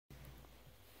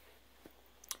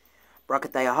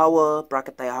Brakataya Hawa,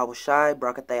 Brakataya Hawa Shai,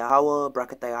 Brakataya Hawa,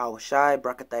 Brakataya Hawa Shai,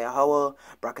 Brakataya Hawa,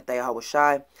 Brakataya Hawa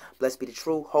Shai. Blessed be the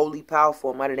true, holy,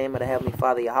 powerful, mighty name of the Heavenly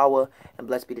Father Yahweh, and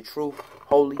blessed be the true,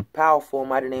 holy, powerful,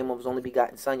 mighty name of His only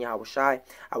begotten Son Yahweh Shai,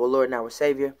 our Lord and our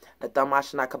Savior. The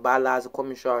Thamashana Kabbalah is a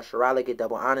Komishar Sharala, give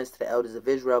double honors to the elders of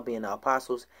Israel, being the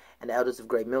apostles, and the elders of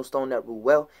Great Millstone that rule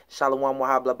well. Shalom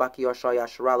Wahab Labaki Yashar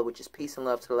Sharala, which is peace and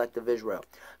love to the elect of Israel.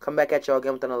 Come back at y'all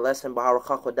again with another lesson, Bahar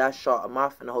Chachodash Shah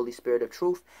Amaf, and the Holy Spirit of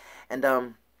Truth. And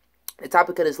the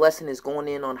topic of this lesson is going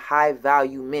in on high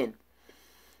value men.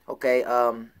 Okay,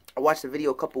 I watched a video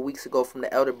a couple weeks ago from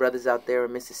the elder brothers out there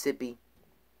in Mississippi.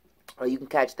 You can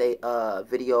catch the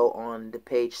video on the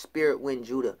page Spirit Wind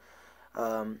Judah.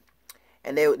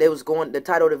 And they was going, the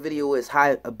title of the video is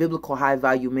Biblical High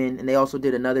Value Men, and they also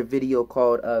did another video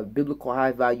called Biblical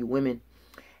High Value Women.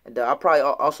 And I'll probably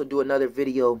also do another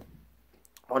video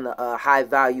on the high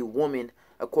value woman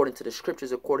according to the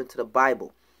scriptures, according to the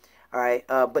Bible. All right,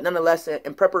 but nonetheless,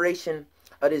 in preparation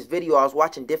of this video, I was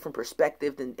watching different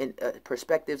perspectives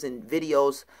and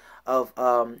videos of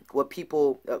what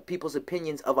people's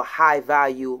opinions of a high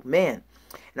value man.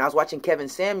 And I was watching Kevin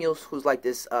Samuels, who's like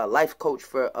this life coach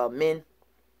for men.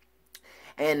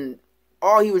 And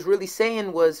all he was really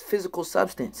saying was physical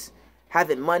substance,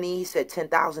 having money. He said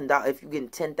 $10,000 if you're getting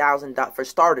 $10,000 for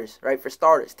starters, right? For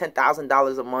starters,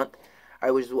 $10,000 a month,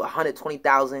 right, which is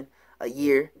 $120,000 a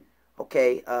year.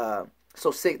 Okay,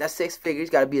 so that's six figures.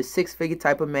 You got to be a six-figure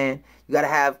type of man. You got to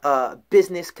have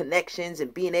business connections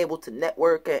and being able to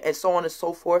network and so on and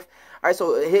so forth. All right,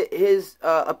 so his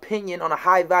opinion on a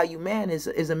high-value man is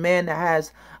a man that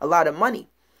has a lot of money.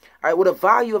 All right, well, the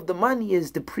value of the money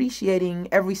is depreciating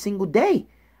every single day.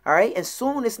 All right, and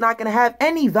soon it's not going to have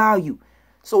any value.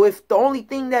 So if the only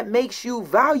thing that makes you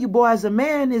valuable as a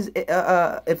man is,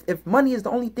 if money is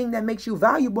the only thing that makes you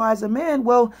valuable as a man,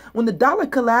 well, when the dollar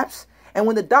collapses and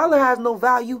when the dollar has no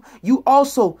value, you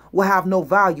also will have no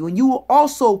value, and you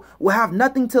also will have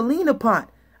nothing to lean upon.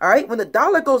 All right, when the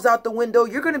dollar goes out the window,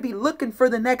 you're going to be looking for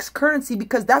the next currency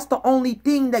because that's the only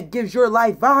thing that gives your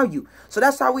life value. So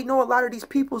that's how we know a lot of these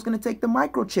people is going to take the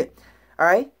microchip. All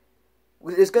right.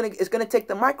 It's gonna take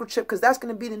the microchip because that's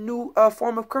gonna be the new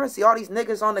form of currency. All these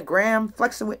niggas on the gram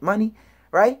flexing with money,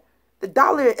 right? The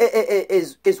dollar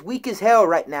is weak as hell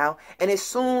right now, and it's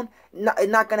soon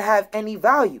not gonna have any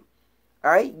value.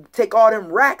 All right, take all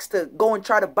them racks to go and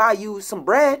try to buy you some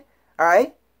bread. All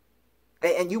right,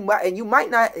 and you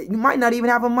might not even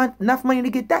have enough money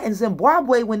to get that. In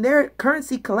Zimbabwe, when their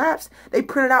currency collapsed, they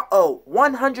printed out a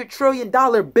 $100 trillion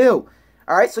bill.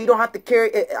 All right, so you don't have to carry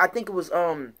it. I think it was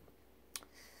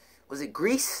it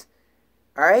Greece,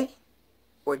 all right,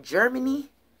 or Germany?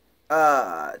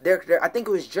 I think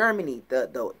it was Germany,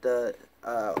 the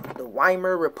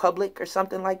Weimar Republic or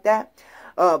something like that.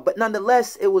 But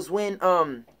nonetheless, it was when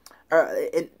to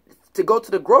go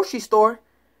to the grocery store,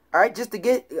 all right, just to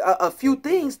get a few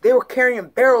things, they were carrying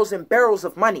barrels and barrels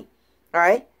of money, all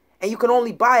right, and you can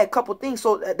only buy a couple things.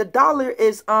 So the dollar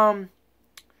is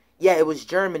yeah, it was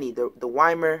Germany, the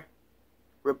Weimar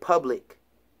Republic.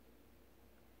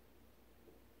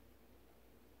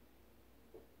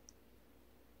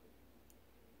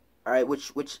 All right,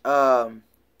 which was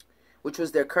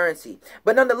their currency.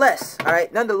 But nonetheless, all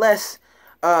right,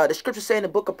 the scriptures say in the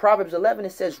book of Proverbs 11,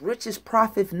 it says, riches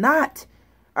profit not,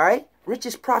 all right,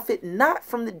 riches profit not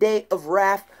from the day of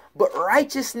wrath, but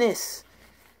righteousness.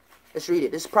 Let's read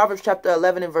it. This is Proverbs chapter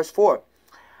 11 and verse 4.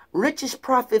 Riches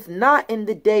profit not in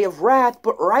the day of wrath,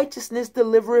 but righteousness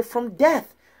delivereth from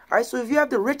death. All right, so if you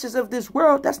have the riches of this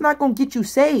world, that's not going to get you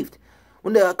saved.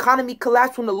 When the economy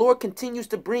collapses, when the Lord continues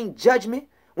to bring judgment,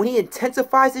 when he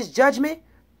intensifies his judgment,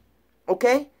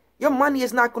 okay, your money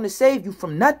is not going to save you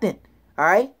from nothing, all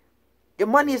right? Your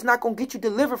money is not going to get you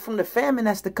delivered from the famine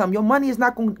that's to come. Your money is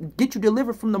not going to get you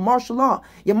delivered from the martial law.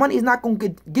 Your money is not going to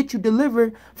get you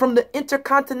delivered from the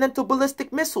intercontinental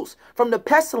ballistic missiles, from the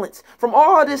pestilence, from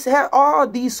all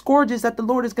these scourges that the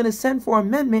Lord is going to send for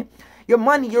amendment. Your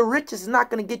money, your riches is not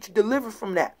going to get you delivered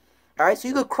from that, all right? So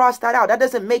you could cross that out. That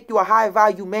doesn't make you a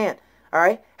high-value man, all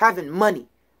right, having money.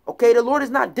 Okay, the Lord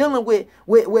is not dealing with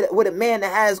a man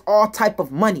that has all type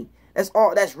of money.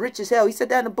 That's rich as hell. He said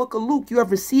that in the book of Luke. You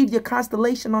have received your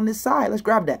constellation on this side. Let's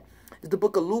grab that. It's the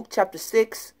book of Luke, chapter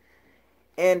 6,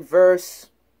 and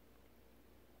verse.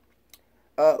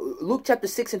 Luke chapter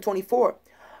 6 and 24.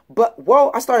 But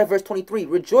I start at verse 23.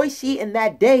 Rejoice ye in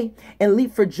that day and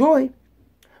leap for joy,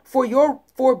 for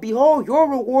behold, your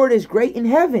reward is great in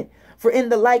heaven. For in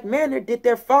the like manner did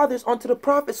their fathers unto the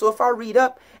prophets. So if I read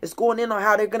up, it's going in on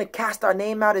how they're going to cast our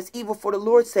name out as evil for the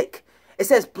Lord's sake. It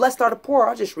says, blessed are the poor.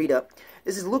 I'll just read up.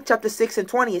 This is Luke chapter 6 and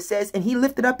 20. It says, and he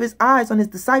lifted up his eyes on his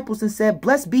disciples and said,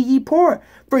 blessed be ye poor,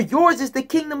 for yours is the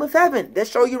kingdom of heaven. That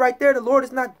show you right there, the Lord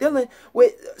is not dealing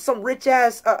with some rich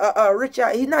ass.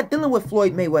 He's not dealing with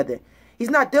Floyd Mayweather. He's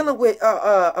not dealing with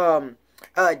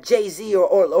Jay-Z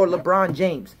or LeBron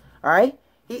James. All right.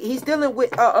 He's dealing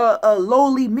with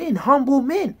lowly men, humble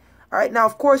men. All right. Now,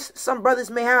 of course, some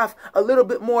brothers may have a little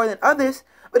bit more than others.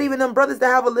 But even them brothers that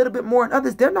have a little bit more than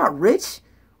others, they're not rich.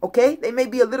 Okay. They may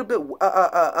be a little bit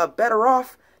better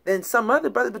off than some other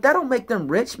brothers. But that don't make them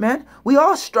rich, man. We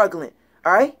all struggling.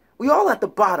 All right. We all at the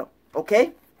bottom.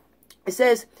 Okay. It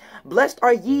says, blessed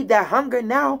are ye that hunger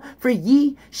now, for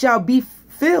ye shall be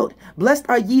filled. Blessed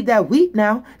are ye that weep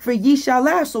now, for ye shall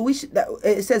laugh. So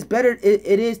it says better it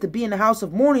is to be in the house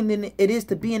of mourning than it is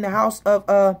to be in the house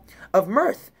of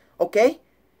mirth. Okay,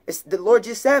 the Lord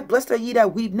just said, blessed are ye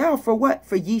that weep now, for what?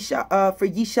 For ye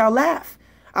shall laugh.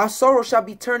 Our sorrow shall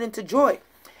be turned into joy.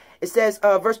 It says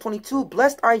verse 22,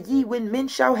 blessed are ye when men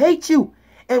shall hate you,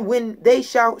 and when they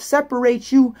shall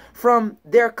separate you from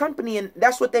their company. And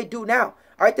that's what they do now.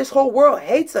 All right, this whole world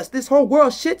hates us. This whole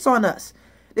world shits on us.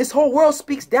 This whole world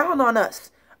speaks down on us,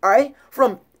 all right?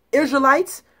 From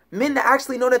Israelites, men that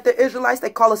actually know that they're Israelites, they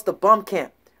call us the bum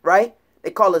camp, right?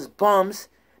 They call us bums.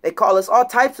 They call us all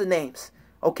types of names,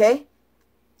 okay?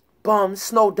 Bums,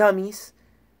 snow dummies,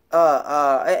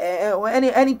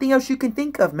 anything else you can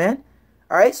think of, man.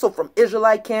 All right? So from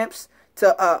Israelite camps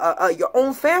to your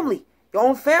own family. Your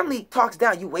own family talks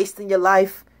down. You wasting your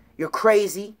life. You're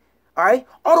crazy, all right?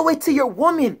 All the way to your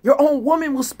woman. Your own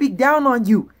woman will speak down on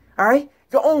you, all right?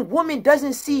 Your own woman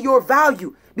doesn't see your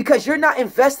value because you're not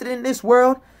invested in this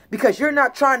world, because you're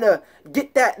not trying to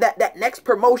get that next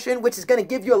promotion, which is going to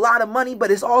give you a lot of money, but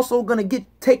it's also going to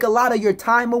take a lot of your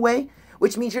time away,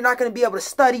 which means you're not going to be able to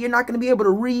study. You're not going to be able to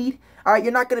read. All right.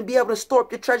 You're not going to be able to store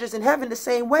up your treasures in heaven the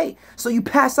same way. So you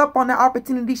pass up on that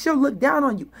opportunity. She'll look down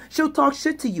on you. She'll talk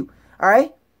shit to you. All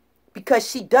right. Because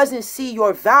she doesn't see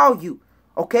your value.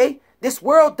 OK, this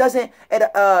world doesn't.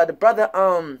 The brother,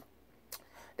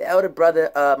 the elder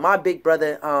brother, my big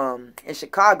brother in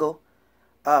Chicago,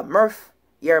 Murph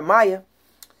Jeremiah,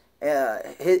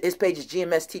 his page is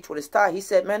GMS Teach What Is Taught. He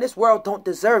said, man, this world don't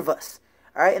deserve us.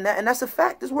 All right. And that's a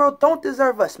fact. This world don't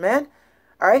deserve us, man.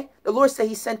 All right. The Lord said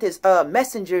he sent his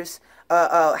messengers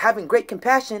having great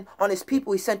compassion on his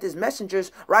people. He sent his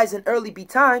messengers rising early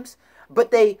betimes.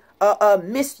 But they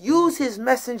misused his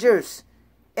messengers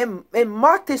and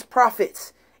mocked his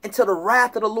prophets until the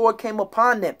wrath of the Lord came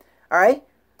upon them. All right.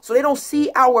 So they don't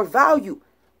see our value.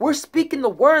 We're speaking the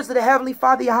words of the Heavenly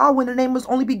Father Yahweh in the name of his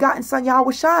only begotten Son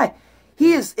Yahweh Shai.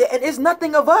 He is, and it's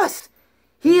nothing of us.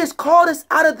 He has called us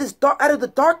out of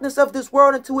the darkness of this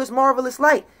world into his marvelous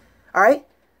light. All right.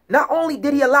 Not only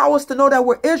did he allow us to know that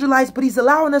we're Israelites, but he's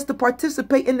allowing us to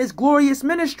participate in this glorious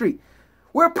ministry.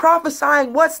 We're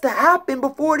prophesying what's to happen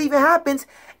before it even happens,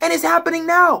 and it's happening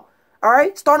now. All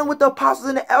right, starting with the apostles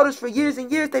and the elders for years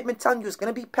and years, they've been telling you it's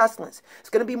going to be pestilence.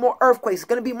 It's going to be more earthquakes. It's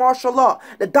going to be martial law.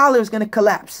 The dollar is going to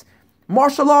collapse.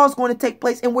 Martial law is going to take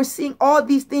place, and we're seeing all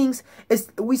these things.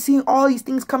 We're seeing all these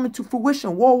things coming to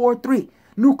fruition. World War III,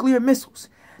 nuclear missiles,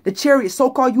 the chariots,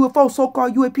 so-called UFOs,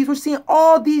 so-called UAPs. We're seeing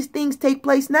all these things take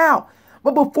place now.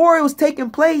 But before it was taking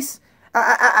place,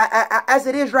 as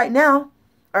it is right now,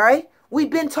 all right, we've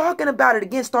been talking about it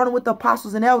again, starting with the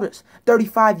apostles and elders,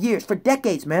 35 years, for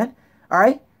decades, man. All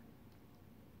right.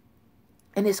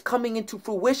 And it's coming into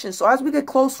fruition. So as we get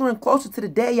closer and closer to the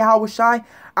day, Yahweh Shai,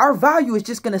 our value is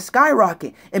just going to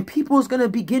skyrocket. And people is going to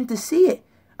begin to see it.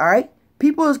 All right.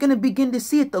 People is going to begin to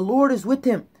see it. The Lord is with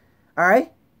him. All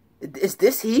right. Is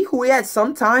this he who we had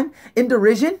sometime in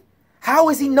derision? How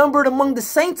is he numbered among the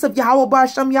saints of Yahweh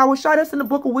Ba'ashem Yahweh Shai? That's in the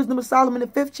book of Wisdom of Solomon, the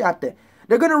 5th chapter.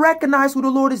 They're going to recognize who the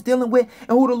Lord is dealing with and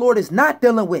who the Lord is not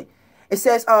dealing with. It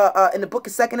says in the book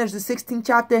of 2nd Ezra, the 16th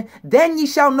chapter, then ye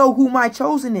shall know who my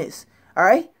chosen is. All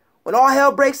right. When all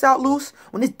hell breaks out loose,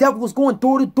 when this devil was going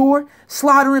door to door,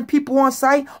 slaughtering people on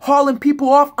sight, hauling people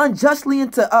off unjustly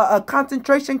into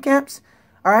concentration camps.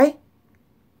 All right.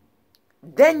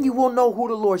 Then you will know who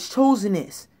the Lord's chosen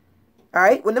is. All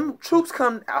right. When them troops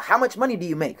come, how much money do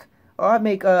you make? Oh, I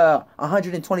make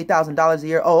 $120,000 a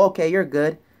year. Oh, okay. You're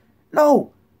good.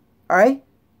 No. All right.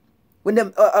 When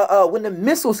the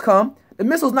missiles come, the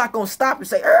missile's not going to stop and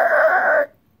say,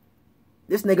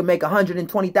 this nigga make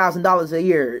 $120,000 a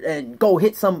year and go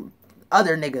hit some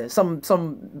other nigga, some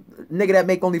nigga that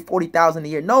make only $40,000 a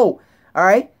year. No. All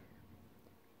right.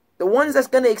 The ones that's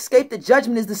going to escape the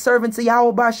judgment is the servants of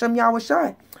Yahweh Ba'ashem Yahweh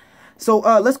Shai. So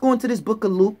let's go into this book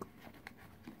of Luke.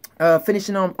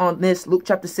 Finishing on this, Luke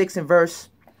chapter 6 and verse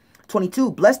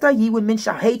 22, blessed are ye when men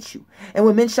shall hate you, and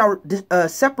when men shall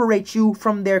separate you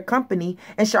from their company,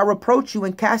 and shall reproach you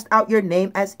and cast out your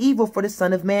name as evil for the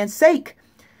Son of Man's sake.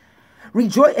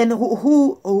 Rejoice, and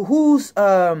whose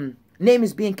name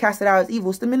is being casted out as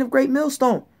evil? It's the men of Great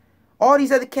Millstone. All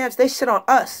these other camps, they shit on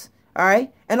us, all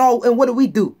right? And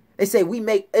what do? They say we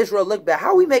make Israel look bad.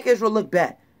 How we make Israel look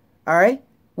bad? All right?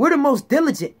 We're the most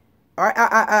diligent, all right?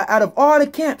 Out of all the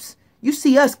camps. You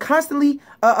see us constantly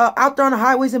out there on the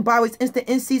highways and byways,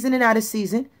 in season and out of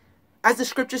season, as the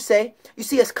scriptures say. You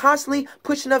see us constantly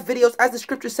pushing up videos, as the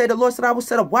scriptures say. The Lord said, I will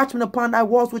set a watchman upon thy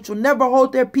walls, which will never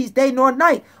hold their peace day nor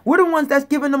night. We're the ones that's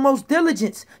giving the most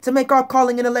diligence to make our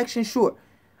calling and election sure.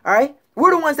 All right?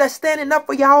 We're the ones that's standing up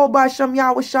for Yahweh B'Shem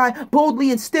Yahweh Shai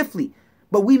boldly and stiffly.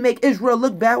 But we make Israel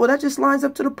look bad. Well, that just lines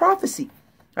up to the prophecy.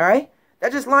 All right?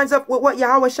 That just lines up with what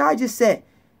Yahweh Shai just said.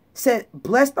 Said,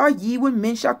 blessed are ye when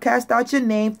men shall cast out your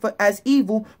name as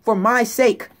evil for my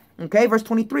sake. Okay, verse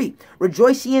 23.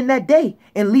 Rejoice ye in that day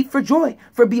and leap for joy.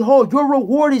 For behold, your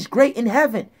reward is great in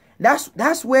heaven.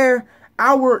 That's where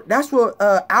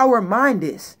our mind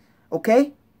is.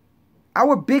 Okay?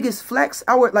 Our biggest flex,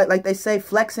 like they say,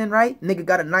 flexing, right? Nigga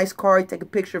got a nice car, he take a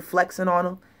picture flexing on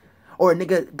him. Or a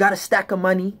nigga got a stack of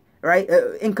money, right?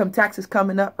 Income taxes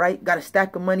coming up, right? Got a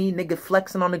stack of money, nigga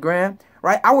flexing on the gram,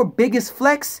 right? Our biggest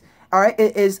flex, all right,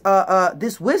 is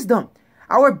this wisdom.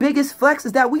 Our biggest flex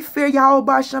is that we fear Yahweh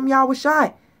B'Shem Yahweh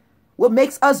Shai. What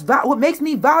makes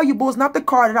me valuable is not the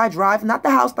car that I drive, not the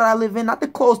house that I live in, not the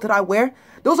clothes that I wear.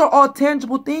 Those are all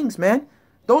tangible things, man.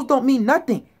 Those don't mean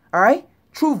nothing, all right?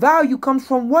 True value comes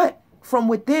from what? From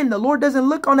within. The Lord doesn't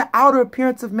look on the outer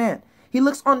appearance of man. He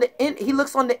looks on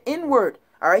the inward.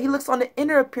 All right. He looks on the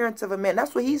inner appearance of a man.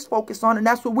 That's what he's focused on. And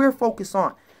that's what we're focused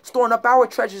on. Storing up our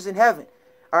treasures in heaven.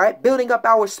 All right. Building up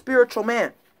our spiritual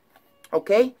man.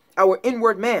 Okay. Our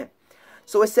inward man.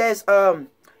 So it says,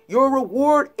 your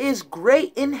reward is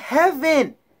great in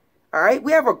heaven. All right.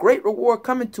 We have a great reward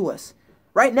coming to us.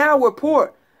 Right now we're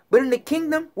poor. But in the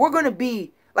kingdom, we're going to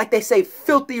be, like they say,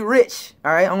 filthy rich.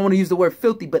 All right, I don't want to use the word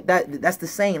filthy, but that's the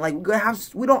saying. Like we're gonna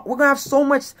have so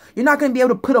much. You're not gonna be able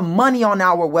to put a money on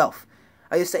our wealth.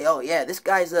 I just say, oh yeah, this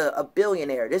guy's a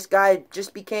billionaire. This guy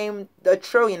just became a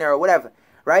trillionaire or whatever.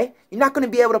 Right? You're not gonna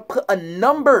be able to put a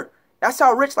number. That's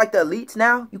how rich, like the elites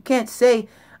now. You can't say.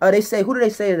 They say, who do they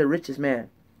say is the richest man?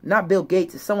 Not Bill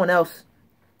Gates. It's someone else.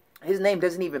 His name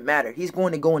doesn't even matter. He's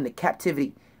going to go into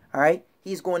captivity. All right.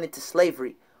 He's going into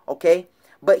slavery. Okay.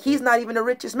 But he's not even the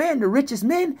richest man. The richest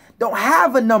men don't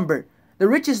have a number. The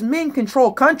richest men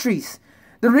control countries.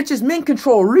 The richest men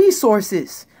control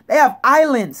resources. They have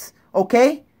islands,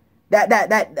 okay?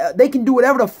 That they can do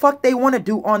whatever the fuck they want to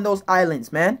do on those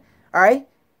islands, man. All right?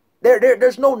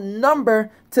 There's no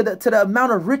number to the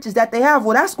amount of riches that they have.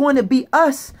 Well, that's going to be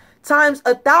us times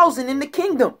 1,000 in the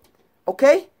kingdom,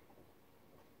 okay?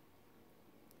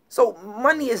 So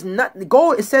money is not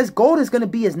gold. It says gold is going to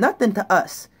be as nothing to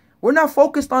us. We're not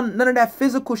focused on none of that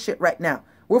physical shit right now.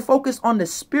 We're focused on the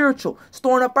spiritual,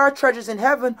 storing up our treasures in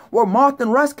heaven where moth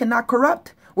and rust cannot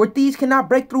corrupt, where thieves cannot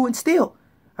break through and steal.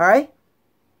 All right?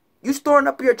 You storing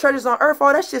up your treasures on earth,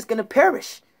 oh, that's just going to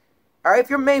perish. All right? If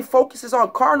your main focus is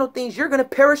on carnal things, you're going to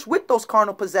perish with those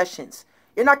carnal possessions.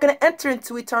 You're not going to enter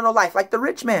into eternal life like the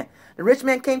rich man. The rich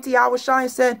man came to Yahweh Shai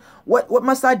and said, what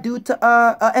must I do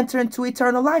to enter into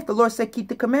eternal life? The Lord said, keep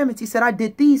the commandments. He said, I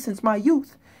did these since my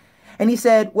youth. And he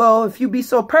said, well, if you be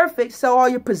so perfect, sell all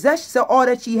your possessions, sell all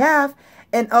that ye have,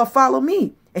 and follow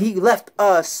me. And he left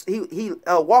us. He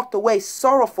walked away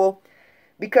sorrowful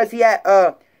because he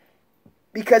had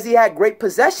great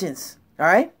possessions. All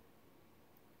right.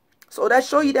 So that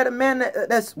show you that a man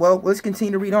well, let's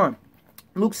continue to read on.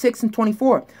 Luke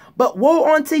 6:24. But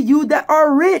woe unto you that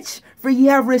are rich, for ye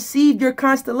have received your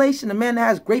constellation. The man that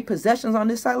has great possessions on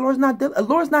this side, Lord's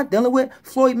not dealing with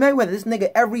Floyd Mayweather. This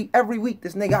nigga every week,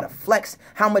 this nigga gotta flex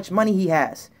how much money he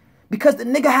has. Because the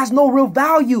nigga has no real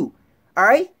value. All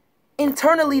right?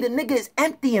 Internally, the nigga is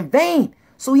empty and vain.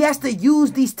 So he has to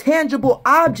use these tangible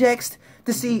objects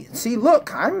to see,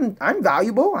 look, I'm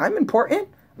valuable, I'm important.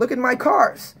 Look at my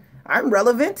cars. I'm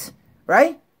relevant,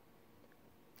 right?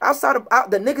 Outside of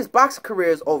the nigga's boxing career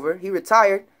is over. He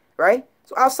retired, right?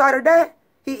 So outside of that,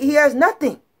 he has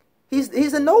nothing. He's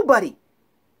a nobody.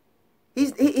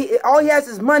 All he has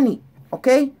is money,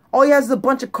 okay? All he has is a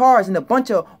bunch of cars and a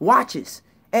bunch of watches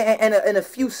and a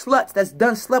few sluts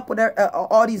that's slept with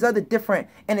all these other different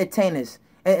entertainers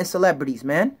and celebrities,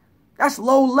 man. That's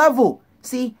low level.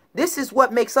 See, this is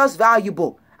what makes us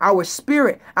valuable. Our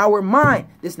spirit, our mind,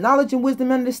 this knowledge and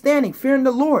wisdom and understanding, fearing the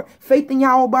Lord, faith in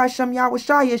Yahweh B'Shem Yahweh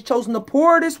Shai has chosen the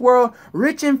poor of this world,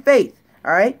 rich in faith.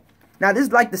 All right. Now, this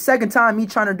is like the second time me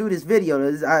trying to do this video.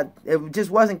 It just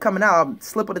wasn't coming out.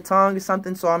 Slip of the tongue or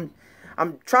something. So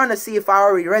I'm trying to see if I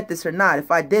already read this or not.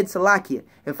 If I did, Salakia.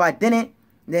 If I didn't,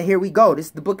 then here we go. This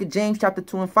is the book of James, chapter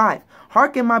 2 and 5.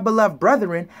 Hearken, my beloved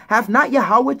brethren, have not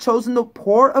Yahweh chosen the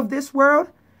poor of this world,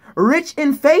 rich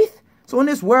in faith? So in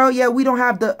this world, yeah, we don't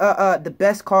have the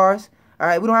best cars. All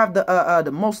right, we don't have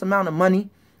the most amount of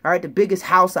money. All right, the biggest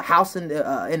house, a house in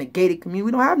a gated community.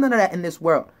 We don't have none of that in this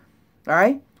world. All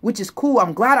right, which is cool.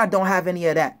 I'm glad I don't have any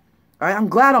of that. All right, I'm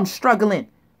glad I'm struggling.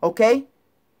 Okay,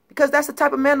 because that's the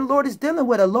type of man the Lord is dealing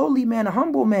with, a lowly man, a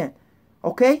humble man.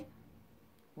 Okay,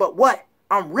 but what?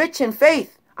 I'm rich in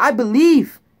faith. I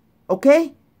believe.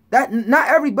 Okay, that not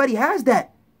everybody has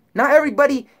that. Not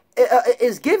everybody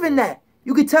is given that.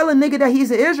 You could tell a nigga that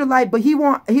he's an Israelite, but he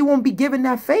won't be given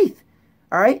that faith.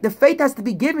 All right, the faith has to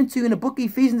be given to you. In the book of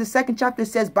Ephesians, the 2nd chapter,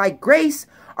 says, by grace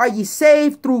are ye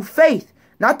saved through faith,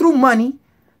 not through money,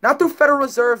 not through Federal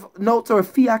Reserve notes or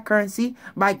fiat currency.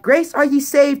 By grace are ye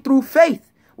saved through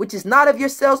faith, which is not of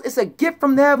yourselves. It's a gift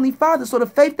from the Heavenly Father. So the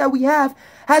faith that we have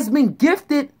has been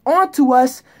gifted onto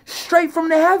us straight from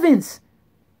the heavens.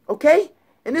 Okay?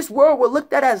 In this world, we're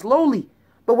looked at as lowly.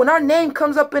 But when our name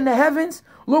comes up in the heavens,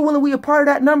 Lord willing, we are part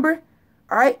of that number.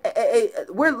 All right,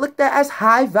 we're looked at as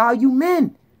high value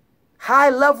men, high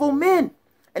level men.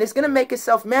 And it's going to make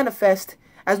itself manifest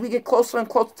as we get closer and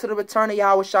closer to the return of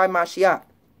Yahweh Shai Mashiach.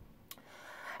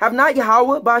 Have not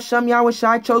Yahweh, Ba'ashem Yahweh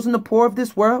Shai, chosen the poor of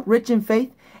this world, rich in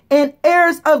faith, and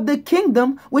heirs of the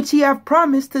kingdom, which he have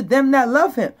promised to them that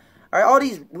love him. All right, all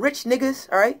these rich niggas,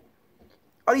 all right,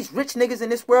 all these rich niggas in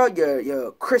this world,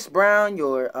 your Chris Brown,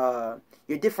 your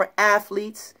different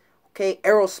athletes, okay,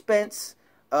 Errol Spence,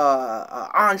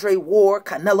 Andre Ward,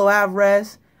 Canelo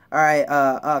Alvarez, all right,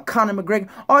 Conor McGregor,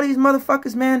 all these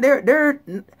motherfuckers, man,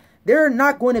 they're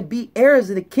not going to be heirs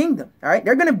of the kingdom, all right?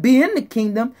 They're going to be in the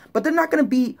kingdom, but they're not going to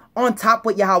be on top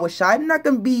with Yahweh Shai. They're not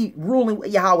going to be ruling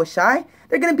with Yahweh Shai.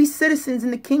 They're going to be citizens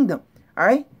in the kingdom, all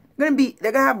right? They're going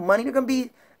to have money. They're going to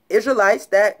be Israelites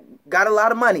that got a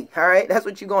lot of money, all right? That's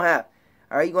what you're going to have.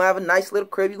 All right, you're going to have a nice little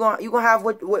crib. You're going to have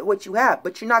what you have,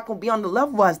 but you're not going to be on the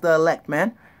level as the elect,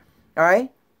 man. All right?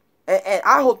 And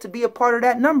I hope to be a part of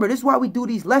that number. This is why we do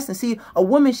these lessons. See, a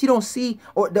woman, she don't see,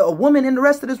 or a woman in the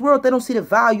rest of this world, they don't see the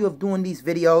value of doing these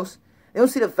videos. They don't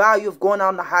see the value of going out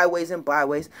on the highways and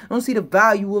byways. They don't see the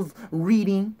value of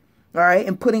reading, all right,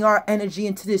 and putting our energy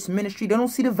into this ministry. They don't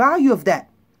see the value of that,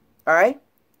 all right?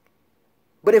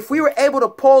 But if we were able to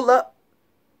pull up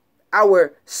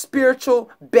our spiritual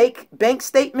bank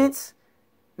statements,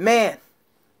 man,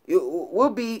 we'll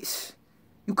be...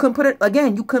 You couldn't put it,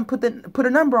 again, you couldn't put a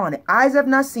number on it. Eyes have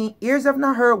not seen, ears have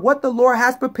not heard what the Lord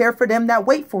has prepared for them that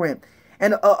wait for him.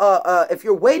 And if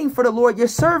you're waiting for the Lord, you're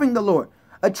serving the Lord.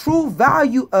 A true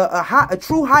value, a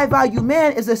true high value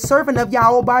man is a servant of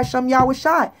Yahweh Ba'ashem Yahweh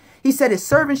Shai. He said his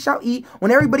servant shall eat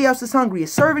when everybody else is hungry.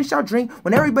 His servant shall drink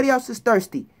when everybody else is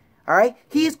thirsty. All right?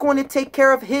 He's going to take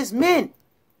care of his men.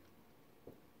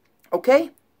 Okay?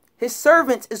 His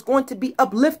servants is going to be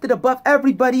uplifted above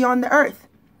everybody on the earth.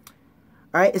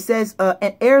 All right, it says,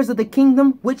 and heirs of the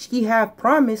kingdom, which he have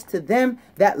promised to them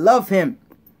that love him.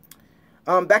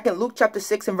 Back in Luke chapter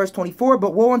 6 and verse 24,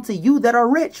 but woe unto you that are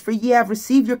rich, for ye have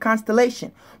received your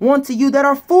constellation. Woe unto you that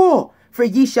are full, for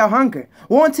ye shall hunger.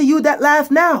 Woe unto you that laugh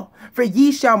now, for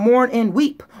ye shall mourn and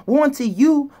weep. Woe unto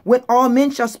you when all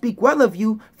men shall speak well of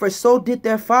you, for so did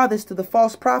their fathers to the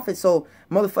false prophets. So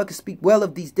motherfuckers speak well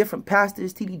of these different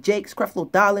pastors, T.D. Jakes,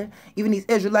 Creflo Dollar, even these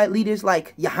Israelite leaders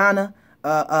like Yohana,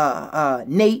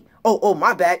 Nate,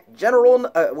 my bad, General,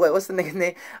 what's the nigga's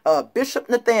name? Bishop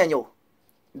Nathaniel,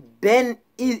 Ben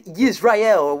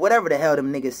Yisrael, or whatever the hell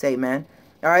them niggas say, man.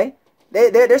 All right,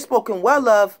 they're spoken well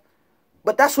of,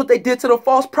 but that's what they did to the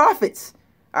false prophets.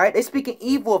 All right, they speaking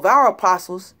evil of our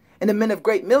apostles and the men of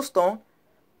great millstone,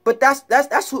 but that's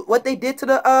what they did to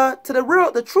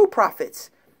the true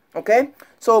prophets. Okay,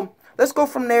 so let's go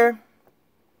from there.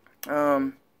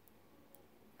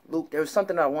 Luke, there was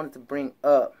something I wanted to bring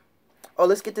up. Oh,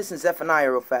 let's get this in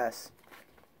Zephaniah real fast.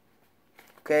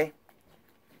 Okay.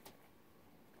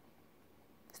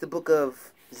 It's the book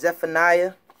of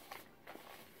Zephaniah.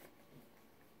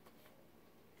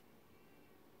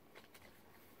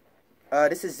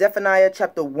 This is Zephaniah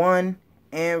chapter 1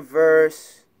 and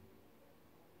verse...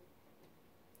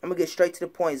 I'm going to get straight to the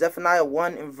point. Zephaniah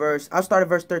 1 and verse... I'll start at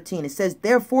verse 13. It says,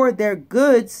 therefore their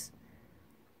goods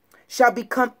shall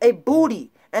become a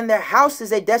booty, and their house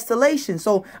is a desolation.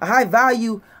 So a high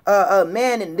value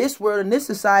man in this world, in this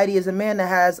society, is a man that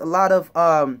has a lot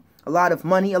of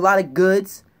money, a lot of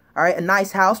goods. All right, a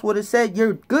nice house. What it said,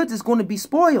 your goods is going to be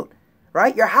spoiled,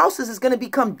 right? Your houses is going to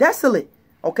become desolate.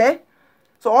 Okay,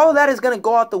 So all of that is going to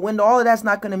go out the window. All of that's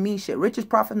not going to mean shit. Riches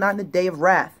profit not in the day of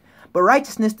wrath, but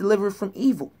righteousness delivered from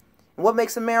evil. And what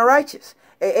makes a man righteous?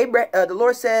 The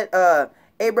Lord said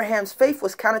Abraham's faith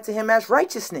was counted to him as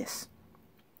righteousness.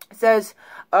 It says,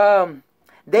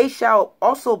 they shall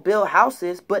also build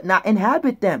houses, but not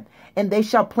inhabit them. And they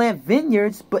shall plant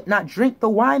vineyards, but not drink the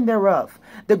wine thereof.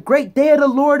 The great day of the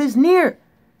Lord is near.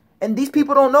 And these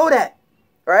people don't know that,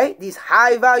 right? These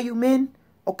high value men,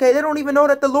 okay, they don't even know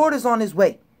that the Lord is on his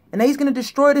way. And that he's going to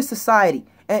destroy this society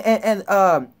and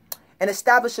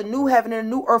establish a new heaven and a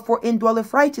new earth wherein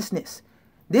dwelleth righteousness.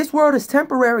 This world is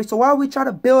temporary, so why we try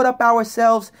to build up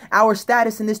ourselves, our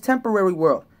status in this temporary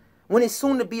world, when it's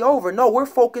soon to be over? No, we're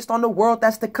focused on the world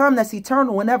that's to come, that's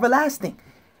eternal and everlasting.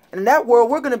 And in that world,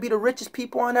 we're going to be the richest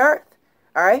people on earth,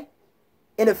 all right?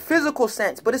 In a physical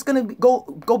sense, but it's going to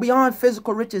go beyond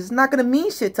physical riches. It's not going to mean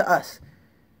shit to us.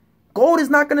 Gold is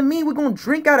not going to mean we're going to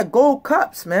drink out of gold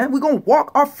cups, man. We're going to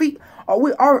walk our feet,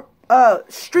 our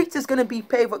streets is going to be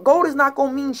paved, but gold is not going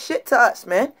to mean shit to us,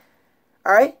 man,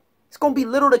 all right? It's going to be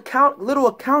little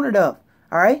accounted of,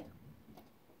 all right?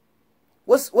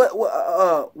 What's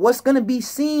going to be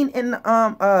seen in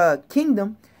the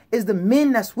kingdom is the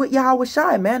men that's with Yahweh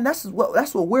Shai, man. That's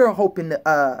what we're hoping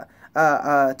to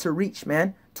reach,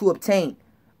 man, to obtain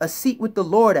a seat with the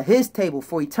Lord at his table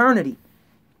for eternity.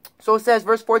 So it says,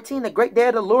 verse 14, the great day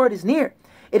of the Lord is near.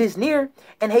 It is near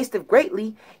and hasteth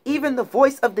greatly, even the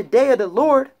voice of the day of the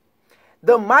Lord.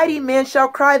 The mighty man shall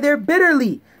cry there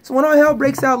bitterly. So when all hell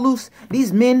breaks out loose,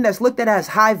 these men that's looked at as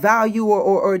high value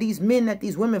or these men that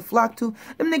these women flock to,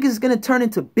 them niggas is going to turn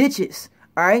into bitches,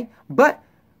 all right? But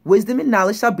wisdom and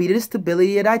knowledge shall be to the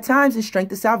stability of thy times and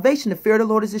strength of salvation. The fear of the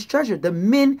Lord is his treasure. The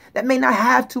men that may not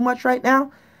have too much right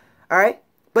now, all right,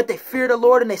 but they fear the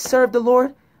Lord and they serve the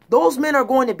Lord, those men are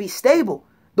going to be stable.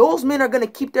 Those men are going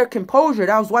to keep their composure.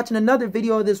 I was watching another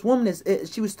video of this woman.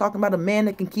 She was talking about a man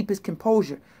that can keep his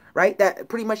composure, right? That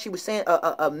pretty much she was saying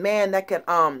a man that can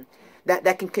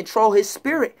that can control his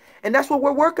spirit. And that's what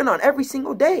we're working on every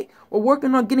single day. We're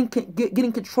working on getting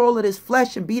control of this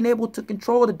flesh and being able to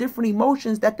control the different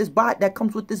emotions that that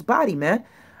comes with this body, man.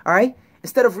 All right.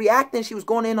 Instead of reacting, she was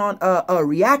going in on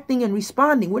reacting and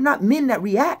responding. We're not men that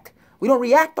react. We don't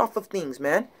react off of things,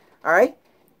 man. All right.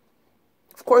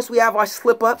 Of course, we have our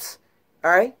slip-ups,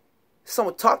 all right?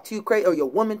 Someone talk to you crazy, or your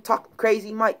woman talk crazy,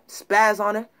 you might spaz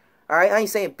on her, all right? I ain't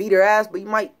saying beat her ass, but you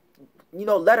might,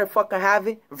 let her fucking have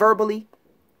it verbally,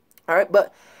 all right?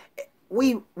 But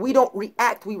we don't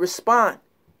react, we respond,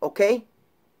 okay?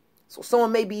 So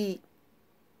someone may be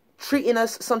treating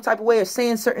us some type of way or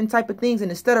saying certain type of things, and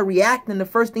instead of reacting, the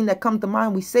first thing that comes to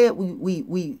mind, we say it,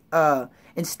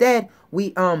 instead,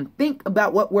 we think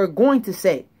about what we're going to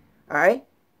say, all right?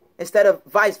 Instead of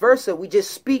vice versa, we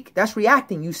just speak. That's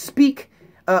reacting. You speak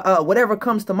whatever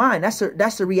comes to mind. That's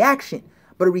a reaction.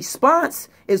 But a response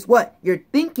is what? You're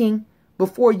thinking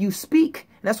before you speak.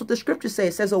 And that's what the scriptures say.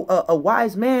 It says a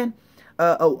wise man,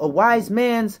 a wise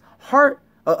man's heart,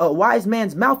 a wise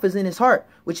man's mouth is in his heart,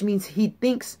 which means he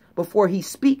thinks before he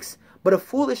speaks. But a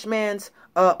foolish man's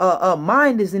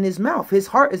mind is in his mouth. His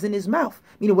heart is in his mouth.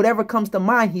 Meaning whatever comes to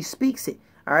mind, he speaks it.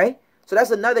 All right. So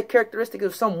that's another characteristic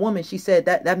of some woman. She said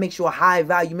that makes you a high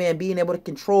value man, being able to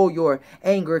control your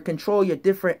anger, control your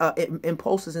different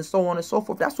impulses and so on and so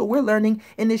forth. That's what we're learning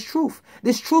in this truth.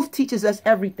 This truth teaches us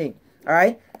everything. All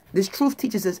right. This truth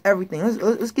teaches us everything.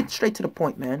 Let's get straight to the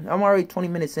point, man. I'm already 20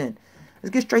 minutes in.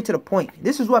 Let's get straight to the point.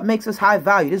 This is what makes us high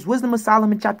value. This is Wisdom of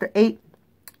Solomon chapter 8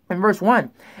 and verse 1.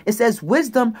 It says,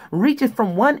 wisdom reacheth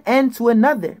from one end to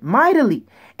another mightily,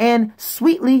 and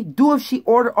sweetly doeth she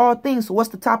order all things. So what's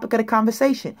the topic of the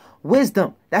conversation?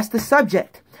 Wisdom. That's the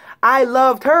subject. I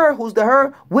loved her. Who's the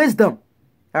her? Wisdom.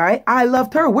 All right. I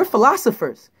loved her. We're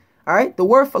philosophers. All right. The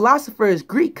word philosopher is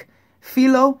Greek.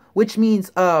 Philo, which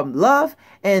means love.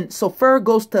 And Sopher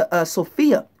goes to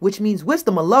Sophia, which means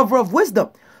wisdom, a lover of wisdom.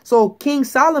 So King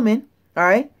Solomon, all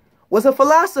right, was a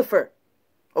philosopher.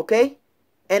 Okay.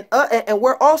 And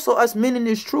we're also, us men in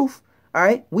this truth, all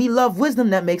right, we love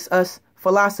wisdom that makes us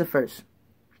philosophers.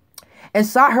 And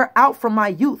sought her out from my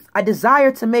youth. I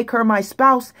desired to make her my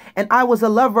spouse, and I was a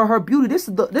lover of her beauty. This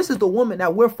is the woman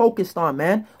that we're focused on,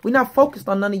 man. We're not focused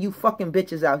on none of you fucking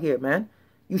bitches out here, man.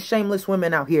 You shameless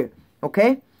women out here,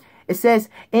 okay? It says,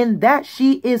 in that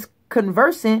she is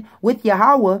conversant with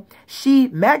Yahweh, she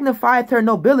magnifieth her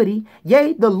nobility.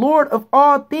 Yea, the Lord of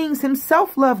all things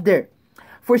himself loved her.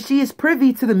 For she is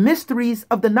privy to the mysteries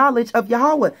of the knowledge of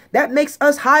Yahweh. That makes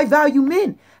us high value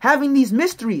men, having these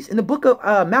mysteries. In the book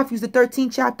of Matthew, the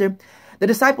 13th chapter, the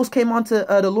disciples came unto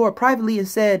the Lord privately and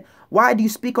said, Why do you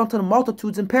speak unto the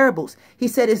multitudes in parables? He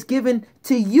said, it's given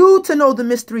to you to know the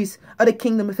mysteries of the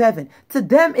kingdom of heaven. To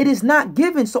them, it is not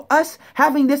given. So us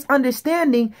having this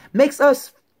understanding makes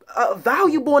us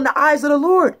valuable in the eyes of the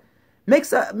Lord.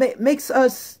 Makes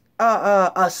us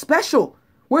special.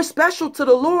 We're special to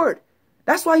the Lord.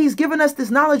 That's why he's given us this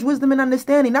knowledge, wisdom, and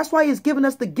understanding. That's why he's given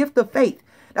us the gift of faith.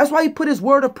 That's why he put his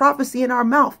word of prophecy in our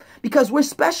mouth, because we're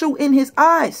special in his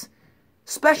eyes.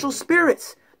 Special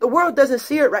spirits. The world doesn't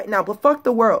see it right now, but fuck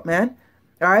the world, man.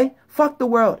 All right? Fuck the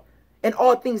world and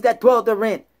all things that dwell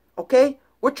therein. Okay?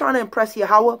 We're trying to impress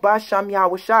Yahweh by Hashem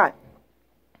Yahweh Shai.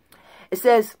 It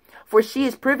says, for she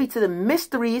is privy to the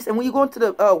mysteries. And when you go into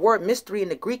the word mystery in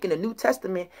the Greek in the New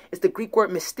Testament, it's the Greek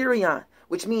word mysterion,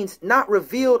 which means not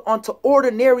revealed unto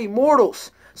ordinary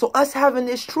mortals. So us having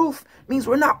this truth means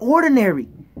we're not ordinary.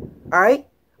 All right?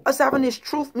 Us having this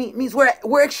truth means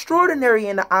we're extraordinary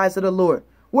in the eyes of the Lord.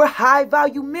 We're high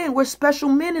value men. We're special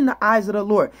men in the eyes of the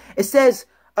Lord. It says,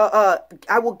 I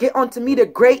will get unto me the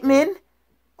great men.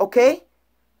 Okay?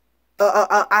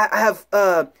 I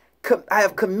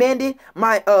have commanded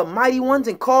my mighty ones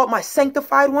and called my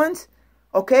sanctified ones.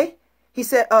 Okay? He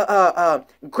said,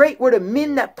 great were the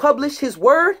men that publish his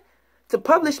word. To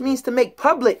publish means to make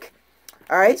public.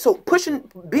 All right? So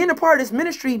being a part of this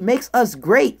ministry makes us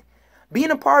great.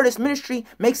 Being a part of this ministry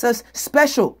makes us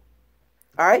special.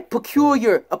 All right?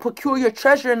 A peculiar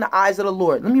treasure in the eyes of the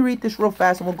Lord. Let me read this real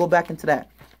fast and we'll go back into that.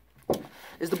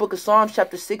 It's the book of Psalms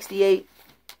chapter 68.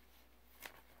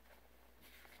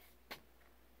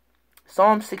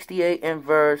 Psalm 68 and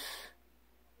verse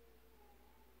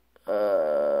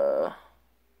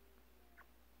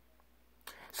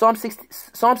Psalm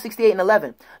 68 and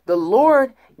 11. The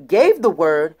Lord gave the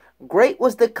word. Great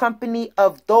was the company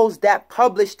of those that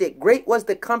published it. Great was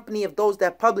the company of those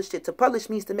that published it. To publish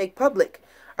means to make public.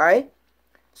 All right.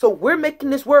 So we're making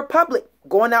this word public,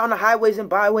 going out on the highways and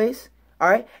byways. All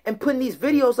right. And putting these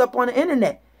videos up on the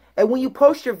internet. And when you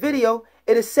post your video,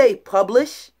 it'll say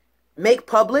publish, make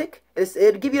public.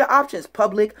 It'll give you the options: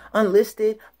 public,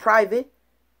 unlisted, private.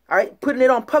 All right. Putting it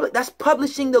on public. That's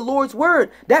publishing the Lord's word.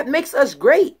 That makes us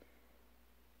great.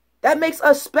 That makes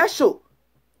us special.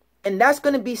 And that's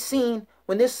going to be seen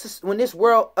when this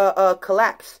world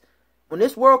collapse. When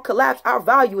this world collapse, our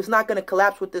value is not going to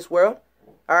collapse with this world.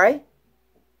 All right?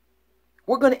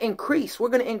 We're going to increase.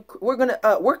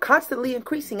 We're constantly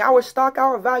increasing. Our stock,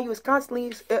 our value is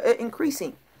constantly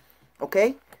increasing.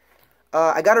 Okay?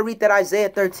 I got to read that Isaiah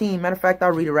 13. Matter of fact,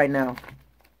 I'll read it right now.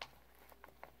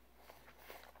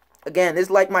 Again, this is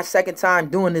like my second time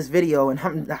doing this video, and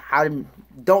I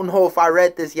don't know if I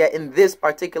read this yet in this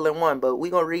particular one, but we're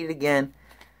going to read it again.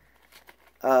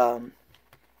 And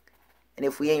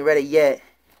if we ain't read it yet,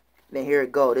 then here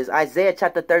it goes. It's Isaiah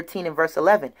chapter 13 and verse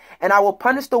 11. And I will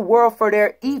punish the world for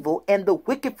their evil and the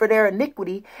wicked for their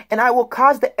iniquity, and I will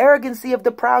cause the arrogancy of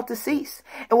the proud to cease,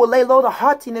 and will lay low the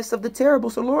haughtiness of the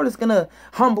terrible. So the Lord is going to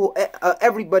humble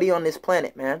everybody on this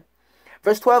planet, man.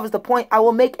 Verse 12 is the point. I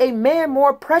will make a man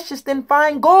more precious than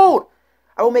fine gold.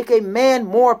 I will make a man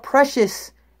more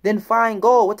precious than fine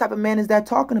gold. What type of man is that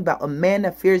talking about? A man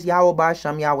that fears Yahweh by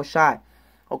Hashem Yahweh Shai.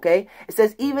 Okay? It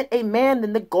says even a man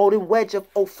than the golden wedge of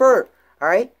Ophir. All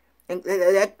right? And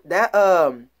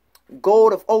that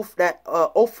gold of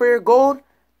Ophir gold,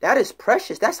 that is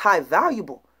precious. That's high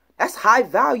valuable. That's high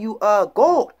value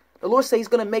gold. The Lord says he's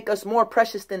going to make us more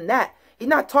precious than that. He's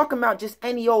not talking about just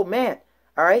any old man.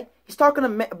 All right? He's talking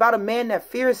about a man that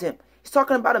fears him. He's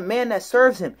talking about a man that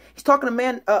serves him. He's talking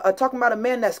about a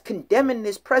man that's condemning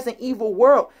this present evil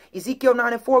world. Ezekiel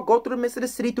 9 and 4, go through the midst of the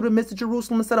city, through the midst of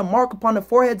Jerusalem, and set a mark upon the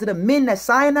foreheads of the men that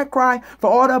sigh and that cry for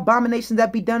all the abominations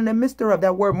that be done in the midst thereof.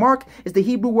 That word mark is the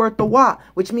Hebrew word tawah,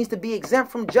 which means to be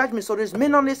exempt from judgment. So there's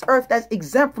men on this earth that's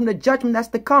exempt from the judgment that's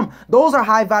to come. Those are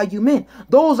high value men.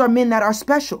 Those are men that are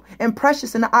special and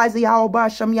precious in the eyes of Yahweh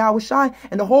Hashem Yahweh Shai,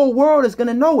 and the whole world is going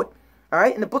to know it. All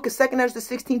right, in the book of 2 Ezra, the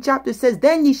 16th chapter, it says,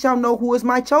 then ye shall know who is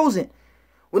my chosen.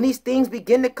 When these things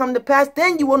begin to come to pass,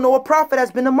 then you will know a prophet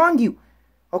has been among you.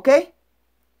 Okay?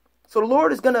 So the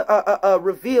Lord is going to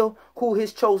reveal who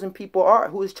his chosen people are,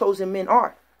 who his chosen men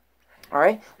are. All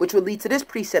right? Which will lead to this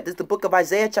precept. This is the book of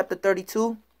Isaiah, chapter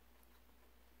 32.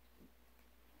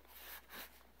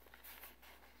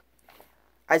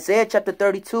 Isaiah, chapter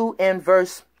 32 and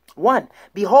verse 1.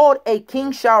 Behold, a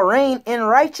king shall reign in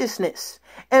righteousness,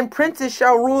 and princes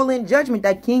shall rule in judgment.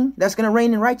 That king that's going to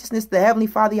reign in righteousness, the Heavenly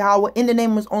Father Yahweh, in the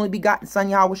name of his only begotten Son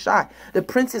Yahweh Shai. The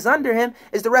princes under him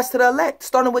is the rest of the elect,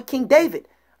 starting with King David.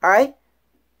 All right?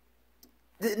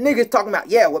 The niggas talking about,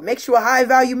 yeah, what makes you a high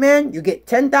value man? You get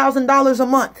 $10,000 a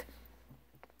month.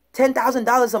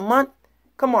 $10,000 a month?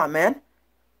 Come on, man.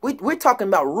 We're talking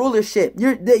about rulership.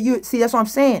 You see, that's what I'm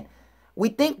saying. We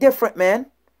think different, man.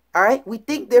 All right? We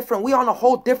think different. We on a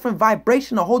whole different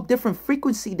vibration, a whole different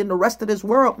frequency than the rest of this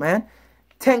world, man.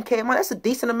 10K a month, that's a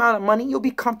decent amount of money. You'll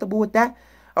be comfortable with that.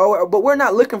 But we're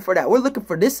not looking for that. We're looking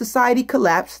for this society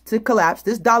to collapse,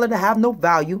 this dollar to have no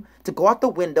value, to go out the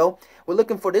window. We're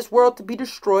looking for this world to be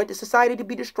destroyed, the society to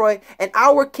be destroyed, and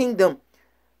our kingdom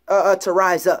to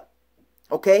rise up.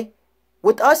 Okay?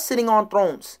 With us sitting on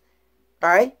thrones. All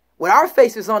right? With our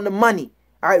faces on the money.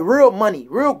 All right? Real money,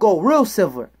 real gold, real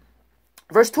silver.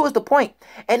 Verse 2 is the point.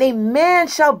 And a man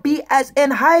shall be as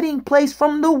an hiding place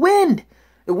from the wind.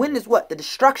 The wind is what? The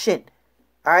destruction.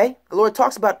 All right? The Lord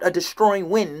talks about a destroying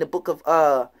wind in the book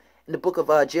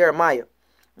of Jeremiah.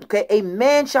 Okay? A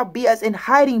man shall be as an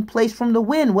hiding place from the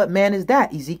wind. What man is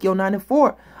that? Ezekiel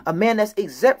 9:4. A man that's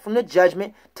exempt from the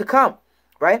judgment to come.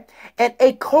 Right? And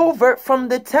a covert from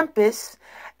the tempest,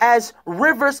 as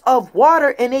rivers of water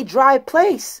in a dry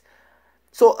place.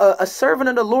 So a servant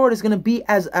of the Lord is going to be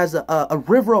as a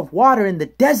river of water in the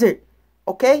desert.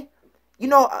 Okay? You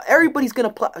know, everybody's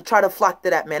going to try to flock to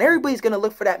that man. Everybody's going to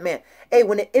look for that man. Hey,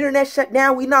 when the internet shut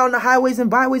down, we not on the highways and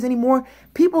byways anymore.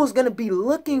 People is going to be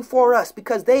looking for us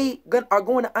because they are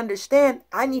going to understand,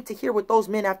 I need to hear what those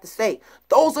men have to say.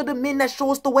 Those are the men that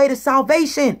show us the way to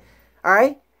salvation. All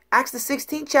right? Acts the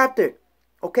 16th chapter.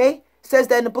 Okay? Says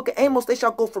that in the book of Amos, they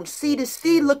shall go from sea to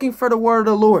sea looking for the word of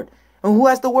the Lord. And who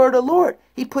has the word of the Lord?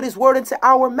 He put his word into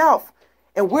our mouth.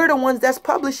 And we're the ones that's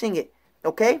publishing it.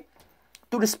 Okay?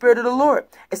 Through the Spirit of the Lord.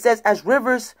 It says, as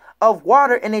rivers of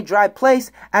water in a dry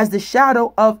place, as the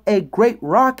shadow of a great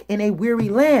rock in a weary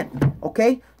land.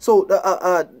 Okay? So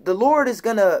the Lord is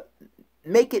going to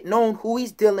make it known who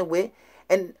he's dealing with.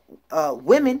 And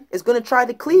women is going to try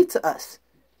to cleave to us.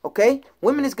 Okay?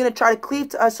 Women is going to try to cleave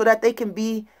to us so that they can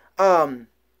be...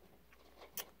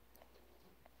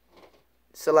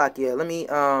 Salakia, let me...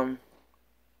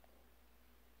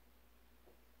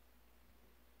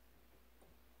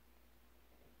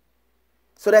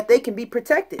 so that they can be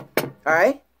protected, all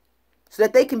right? So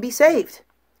that they can be saved.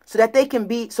 So that they can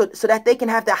be, so that they can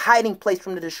have that hiding place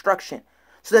from the destruction.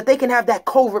 So that they can have that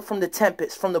covert from the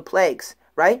tempest, from the plagues,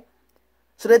 right?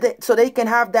 So that they can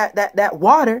have that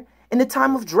water in the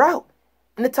time of drought,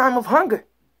 in the time of hunger,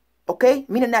 okay?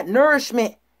 Meaning that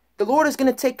nourishment. The Lord is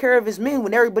going to take care of his men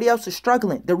when everybody else is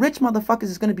struggling. The rich motherfuckers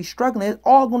is going to be struggling. It's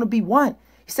all going to be one.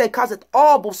 He said, causeth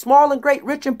all, both small and great,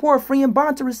 rich and poor, free and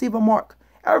bond to receive a mark.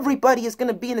 Everybody is going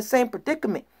to be in the same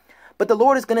predicament. But the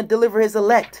Lord is going to deliver his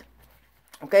elect.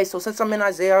 Okay, so since I'm in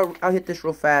Isaiah, I'll hit this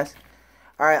real fast.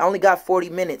 All right, I only got 40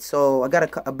 minutes, so I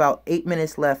got about 8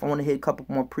 minutes left. I want to hit a couple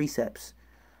more precepts.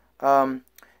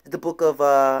 The book of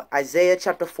Isaiah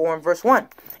chapter 4 and verse 1.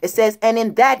 It says, and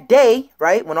in that day,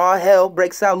 right, when all hell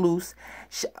breaks out loose,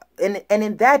 and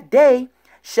in that day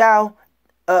shall,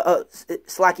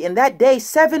 in that day,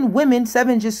 7 women,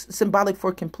 7 just symbolic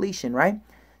for completion, right?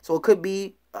 So it could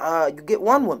be you get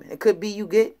 1 woman. It could be you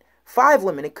get 5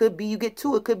 women. It could be you get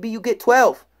 2. It could be you get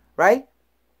 12, right?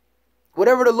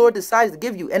 Whatever the Lord decides to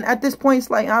give you. And at this point, it's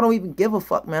like, I don't even give a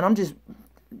fuck, man. I'm just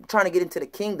trying to get into the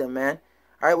kingdom, man.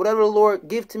 All right, whatever the Lord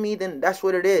give to me, then that's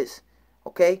what it is,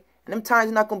 okay? And them times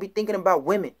you're not going to be thinking about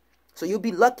women. So you'll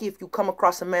be lucky if you come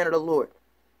across a man of the Lord,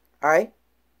 all right?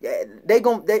 Yeah, they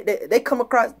come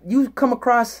across, you come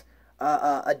across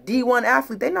a D1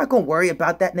 athlete, they're not going to worry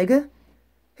about that nigga.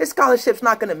 His scholarship's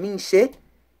not going to mean shit.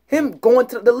 Him going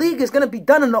to the league is going to be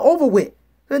done and over with.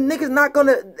 The nigga's not going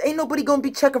to, ain't nobody going to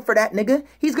be checking for that nigga.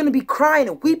 He's going to be crying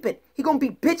and weeping. He going to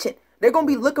be bitching. They're going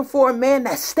to be looking for a man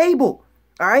that's stable,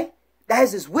 all right? That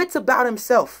has his wits about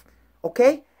himself,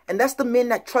 okay? And that's the men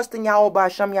that trust in Yahweh by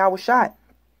Hashem Yahweh Shai.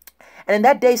 And in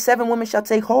that day, 7 women shall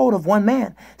take hold of 1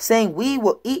 man, saying, we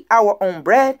will eat our own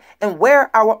bread and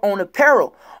wear our own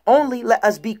apparel. Only let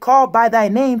us be called by thy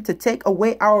name to take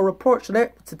away our reproach. So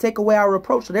they're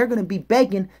going to be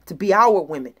begging to be our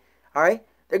women, all right?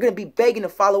 They're going to be begging to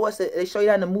follow us. They show you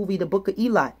that in the movie, The Book of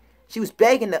Eli. She was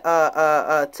begging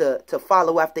to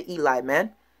follow after Eli,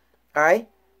 man, all right?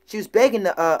 She was begging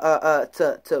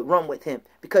to run with him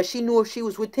because she knew if she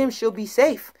was with him, she'll be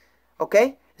safe.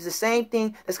 Okay? It's the same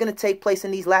thing that's going to take place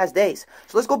in these last days.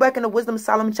 So let's go back into Wisdom of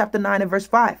Solomon chapter 9 and verse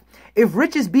 5. If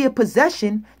riches be a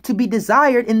possession to be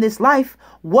desired in this life,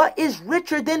 what is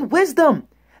richer than wisdom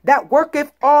that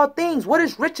worketh all things? What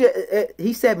is richer?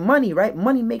 He said money, right?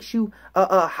 Money makes you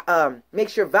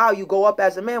makes your value go up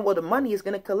as a man. Well, the money is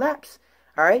going to collapse.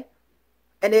 All right?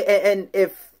 And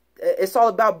if it's all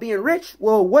about being rich,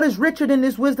 well, what is richer than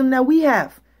this wisdom that we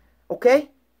have? Okay?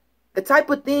 The type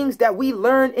of things that we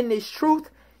learn in this truth,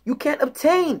 you can't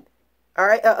obtain, all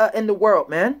right, in the world,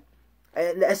 man.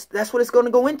 And that's what it's going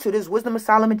to go into. This Wisdom of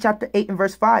Solomon chapter 8 and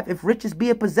verse 5. If riches be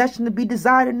a possession to be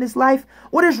desired in this life,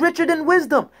 what is richer than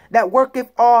wisdom that worketh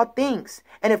all things?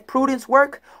 And if prudence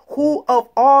work, who of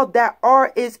all that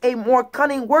are is a more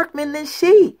cunning workman than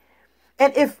she?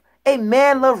 And if a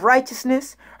man love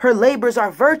righteousness, her labors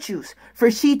are virtues.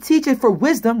 For she teacheth for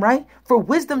wisdom, right? For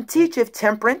wisdom teacheth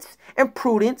temperance and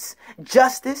prudence,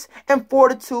 justice and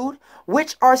fortitude,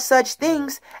 which are such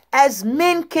things as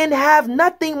men can have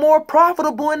nothing more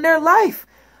profitable in their life.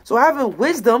 So having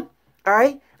wisdom, all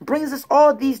right, brings us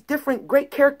all these different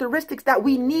great characteristics that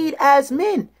we need as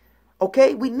men.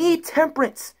 Okay, we need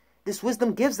temperance. This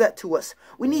wisdom gives that to us.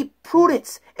 We need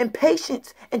prudence and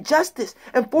patience and justice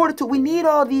and fortitude. We need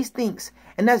all these things.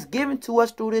 And that's given to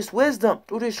us through this wisdom,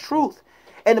 through this truth.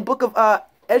 In the book of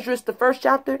Ezra, the 1st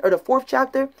chapter or the 4th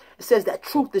chapter, it says that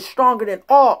truth is stronger than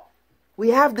all. We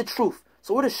have the truth.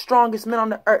 So we're the strongest men on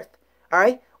the earth. All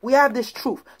right. We have this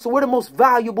truth. So we're the most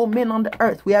valuable men on the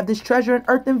earth. We have this treasure in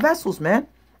earthen vessels, man.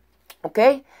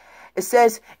 Okay. It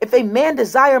says, if a man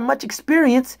desire much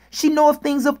experience, she knoweth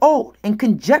things of old, and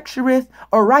conjectureth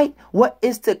aright what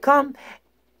is to come.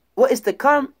 What is to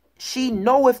come, she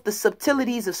knoweth the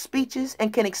subtleties of speeches,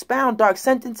 and can expound dark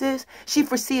sentences. She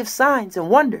foreseeth signs and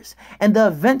wonders, and the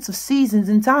events of seasons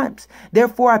and times.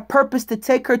 Therefore I purpose to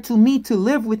take her to me to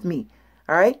live with me.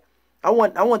 All right. I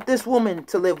want this woman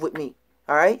to live with me.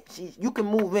 All right. You can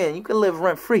move in. You can live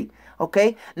rent free.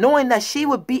 Okay, knowing that she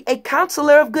would be a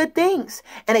counselor of good things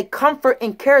and a comfort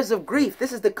in cares of grief.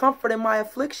 This is the comfort in my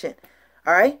affliction.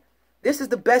 All right, this is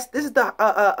the best. This is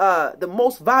the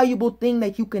most valuable thing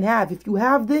that you can have. If you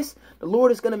have this, the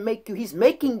Lord is going to make you. He's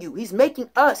making you. He's making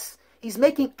us. He's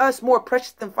making us more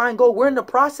precious than fine gold. We're in the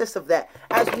process of that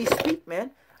as we speak,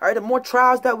 man. All right, the more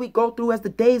trials that we go through as the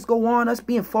days go on, us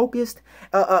being focused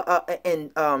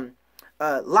and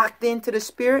locked into the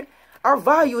Spirit, our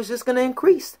value is just going to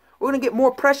increase. We're going to get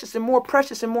more precious and more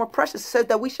precious and more precious. It says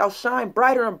that we shall shine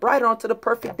brighter and brighter unto the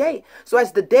perfect day. So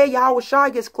as the day Yahweh Shai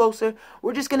gets closer,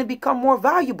 we're just going to become more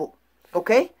valuable.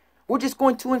 Okay? We're just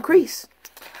going to increase.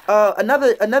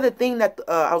 Another thing that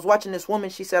I was watching this woman,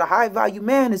 she said a high value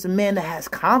man is a man that has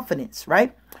confidence,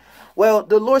 right? Well,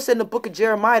 the Lord said in the book of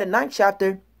Jeremiah, the 9th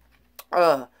chapter,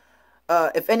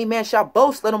 if any man shall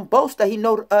boast, let him boast that he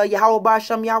know Yahweh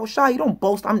Ba'Shem Yahweh Shai. You don't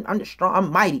boast. I'm just strong.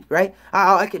 I'm mighty, right?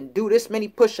 I can do this many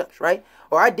push-ups, right?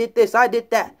 Or I did this. I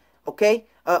did that. Okay?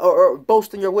 Or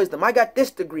boast in your wisdom. I got this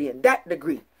degree and that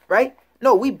degree, right?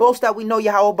 No, we boast that we know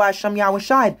Yahweh Ba'Shem Yahweh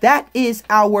Shai. That is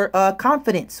our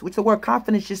confidence, which the word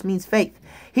confidence just means faith.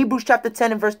 Hebrews chapter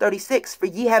 10 and verse 36. For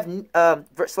ye have,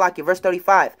 verse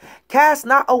 35. Cast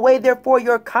not away therefore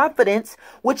your confidence,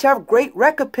 which have great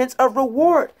recompense of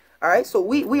reward. All right, so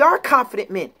we are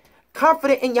confident men,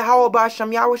 confident in Yahweh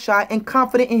Ba'Shem Yahweh Shai, and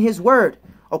confident in his word,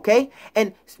 okay?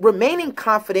 And remaining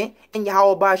confident in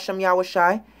Yahweh Ba'Shem Yahweh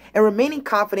Shai and remaining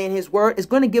confident in his word is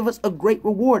going to give us a great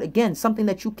reward. Again, something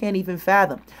that you can't even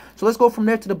fathom. So let's go from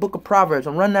there to the book of Proverbs.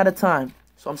 I'm running out of time,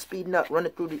 so I'm speeding up,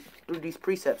 running through these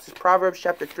precepts. It's Proverbs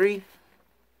chapter 3.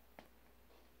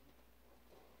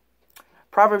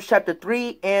 Proverbs chapter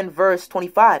 3 and verse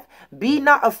 25. Be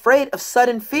not afraid of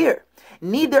sudden fear,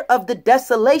 neither of the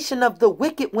desolation of the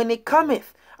wicked when it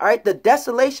cometh. All right, the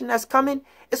desolation that's coming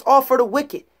is all for the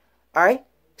wicked. All right,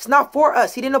 it's not for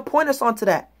us. He didn't appoint us onto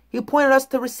that. He appointed us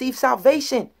to receive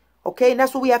salvation. Okay, and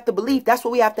that's what we have to believe. That's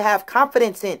what we have to have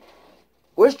confidence in.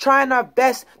 We're trying our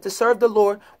best to serve the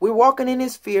Lord. We're walking in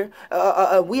his fear.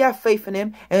 We have faith in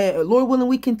him. And Lord willing,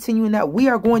 we continue in that. We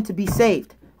are going to be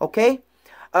saved. Okay.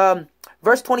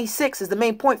 Verse 26 is the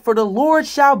main point. For the Lord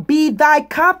shall be thy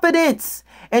confidence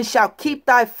and shall keep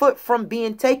thy foot from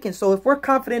being taken. So if we're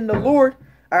confident in the Lord,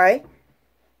 all right,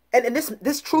 and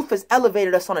this truth has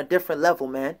elevated us on a different level,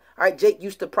 man. All right, Jake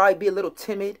used to probably be a little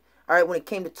timid, all right, when it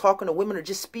came to talking to women or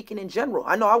just speaking in general.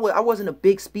 I know I wasn't a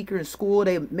big speaker in school.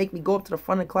 They make me go up to the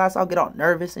front of the class. I'll get all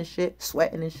nervous and shit,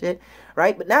 sweating and shit,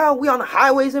 right? But now we on the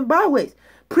highways and byways,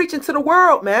 preaching to the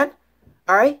world, man,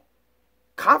 all right?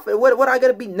 Confident. What I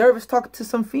gotta be nervous talking to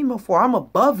some female for? I'm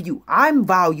above you. I'm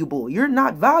valuable. You're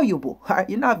not valuable. All right?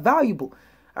 You're not valuable.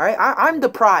 All right. I'm the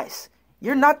prize.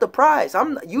 You're not the prize.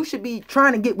 You should be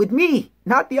trying to get with me,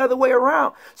 not the other way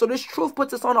around. So this truth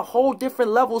puts us on a whole different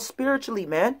level spiritually,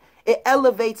 man. It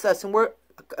elevates us, and we're,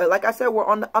 like I said, we're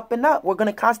on the up and up. We're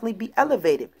gonna constantly be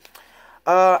elevated.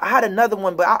 I had another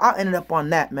one, but I ended up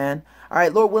on that, man. All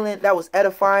right, Lord willing, that was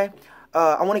edifying.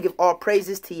 I want to give all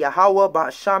praises to Yahweh,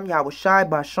 Ba'asham, Yahweh Shai,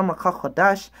 Ba'asham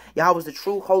Chadash. Yahweh is the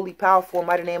true, holy, powerful, and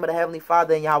mighty name of the Heavenly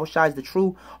Father, and Yahweh Shai is the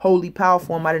true, holy,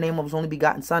 powerful, and mighty name of His only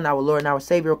begotten Son, our Lord and our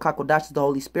Savior. Kakodash is the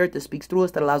Holy Spirit that speaks through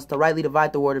us, that allows us to rightly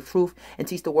divide the word of truth and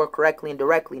teach the word correctly and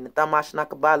directly. And the Tamash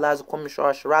Nakabah allows a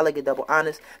Kwamishar Sharala, get double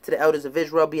honest to the elders of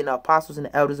Israel, being the apostles and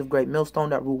the elders of Great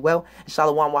Millstone that rule well. And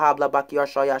Shalom Wahab Labakiyar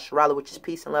Shaya Sharala, which is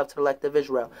peace and love to the elect of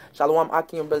Israel. Shalom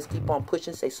Aki and brothers, keep on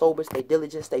pushing, stay sober, stay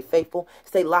diligent, stay faithful,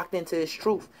 stay locked into His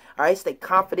truth. All right, stay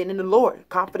confident in the Lord,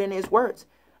 confident in His words.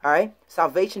 All right,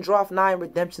 salvation draweth nigh and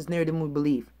redemption is nearer than we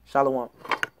believe. Shalom.